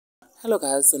Hello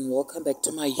guys and welcome back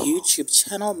to my YouTube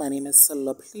channel. My name is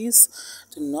Salo. Please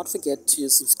do not forget to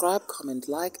subscribe, comment,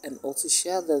 like and also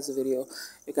share this video.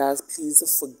 You guys, please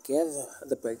forgive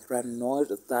the background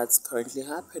noise that's currently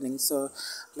happening. So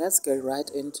let's get right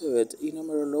into it. Inno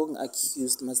Morolong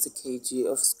accused Master KG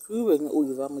of screwing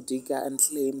Uiva Mudiga and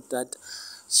claimed that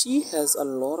she has a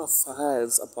lot of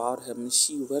files about him.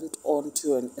 She went on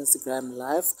to an Instagram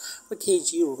live where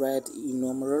KG read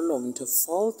Inno Morolong into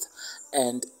filth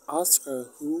and asked her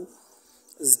who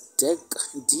is Dick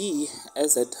D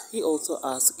is it. He also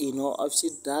asked Inno if she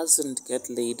doesn't get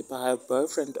laid by her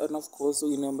boyfriend, and of course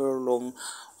Inno Morolong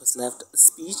was left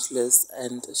speechless,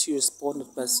 and she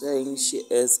responded by saying she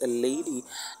is a lady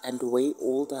and way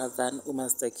older than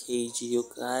Master KG, you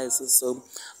guys. So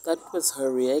that was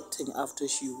her reacting after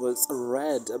she was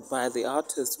read by the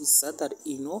artist, who said that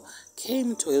Inno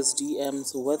came to his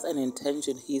DMs with an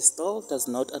intention he still does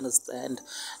not understand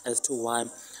as to why.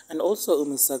 And also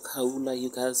Umisa Kaula, you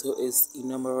guys, who is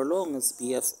Inno Morolong's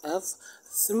BFF,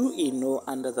 threw Inno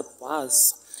under the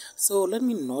bus. So let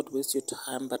me not waste your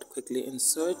time but quickly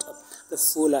insert the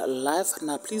full live.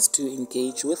 Now please do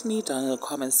engage with me down in the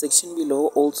comment section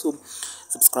below. Also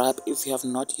subscribe if you have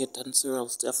not yet done so.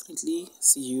 I'll definitely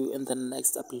see you in the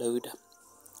next upload.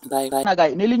 Bye.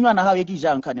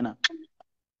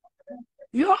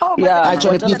 Yeah,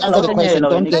 actually, please answer the question.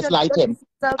 Don't just like him.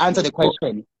 Answer the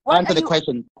question. Answer the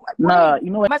question. No, you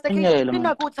know, Master King, and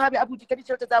I'm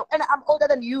older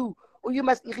than you. You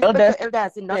must respect your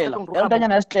elders in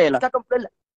Nasaton.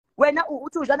 When I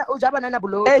Ujabana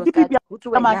below,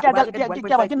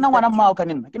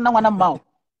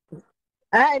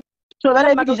 so that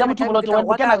I became to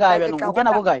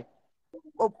guy.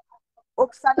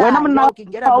 When I'm not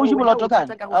how you will talk,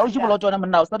 how you will talk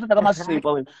now. So, you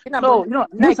know,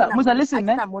 Musa, listen,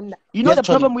 you know, the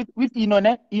problem with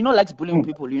Inno likes bullying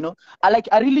people, you know. I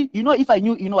really, you know, if I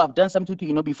knew, I've done something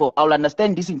to before, I'll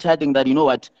understand this entire thing that, you know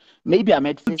what, maybe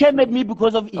you came at me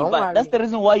because of Eva. That's the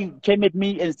reason why you came at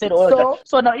me and said all that.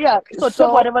 So now, yeah, so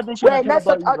talk whatever they should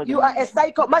about you are a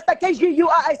psycho. Master KG, you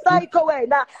are a psycho.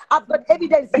 Now, I've got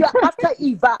evidence you are after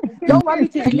Eva. Don't want me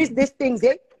to release these things,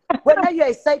 eh? When you're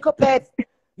a psychopath,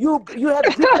 you have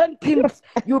different pimps.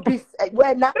 You be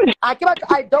when I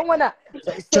don't wanna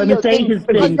say your things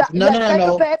because you're a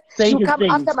psychopath. You come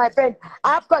after my friend.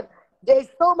 There's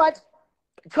so much.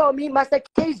 Tell me, Master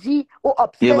KG or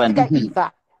obsessed with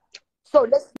Eva. So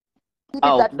let's keep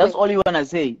it that that's way. all you wanna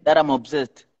say, that I'm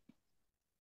obsessed.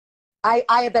 I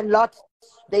have a lot.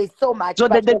 There's so much. So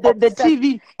the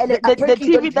TV and the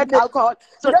TV that alcohol.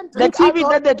 So the TV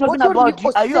that they're talking about,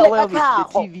 are you aware of it? The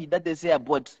TV that they say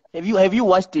about. Have you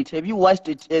watched it? Have you watched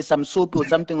it? Some soap or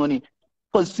something on it?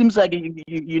 Because it seems like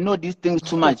you know these things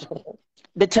too much.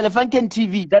 The Telefunken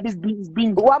TV that is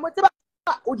being. Do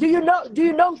you know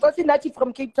Gosinachi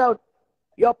from Cape Town?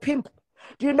 Your pimp.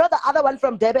 Do you know the other one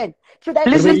from Durban? Should I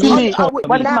listen to me?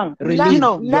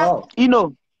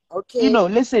 Okay.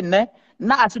 Listen,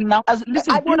 listen,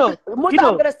 I'm gonna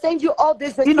send you all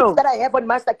these receipts that I have on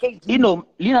Master KG.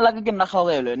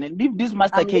 Leave this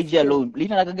Master KG alone.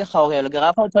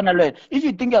 If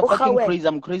you think you're fucking crazy,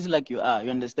 I'm crazy like you are. You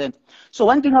understand? So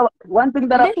one thing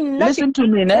that I listen to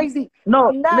me, crazy.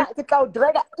 No,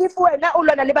 if we're not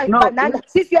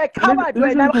since you're a coward,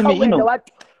 listen to me,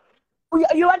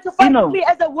 you want to fight me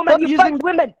as a woman, you fight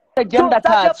women. The gender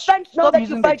cards. Stop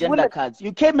using the gender cards.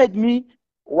 You came at me.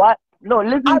 What? No,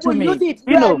 listen to me. Use it.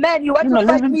 You're a man. You want to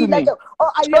fight me like a,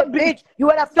 are you a bitch? You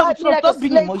want to fight me like a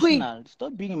slave queen.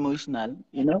 Stop being emotional,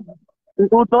 I'm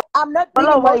not being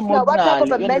emotional. What type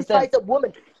of a man fights a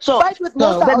woman? So, fight with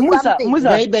Musa or something.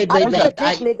 Wait.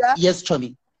 Yes,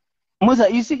 Chomi.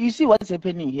 Musa, you see what's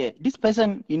happening here. This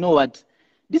person, you know what?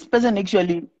 This person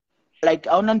actually, like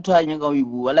all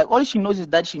she knows is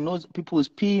that she knows people's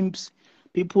pimps,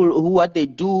 people who what they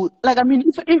do. Like, I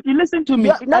mean, if you listen to me,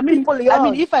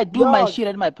 if I do my shit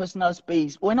at my personal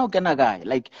space, we're not gonna guy.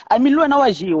 Like, I mean, when I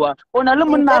was here,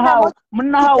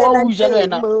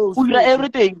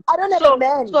 everything. I don't have a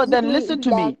man. So then listen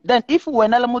to me. Then if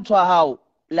when how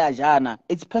la jana,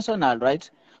 it's personal, right?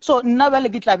 So now on the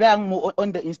Instagram,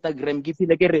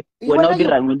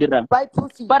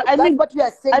 but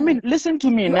I mean, listen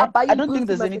to me. I don't think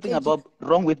there's anything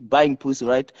wrong with buying pussy,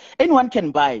 right? Anyone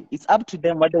can buy. It's up to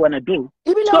them what they want to do.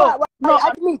 I'm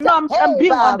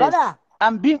being honest.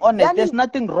 I'm being honest. There's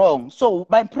nothing wrong. So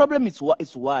my problem is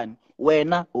one.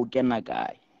 Wena Ogena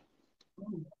guy.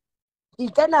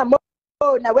 Now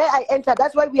where I enter,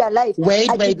 that's why we are live. Wait.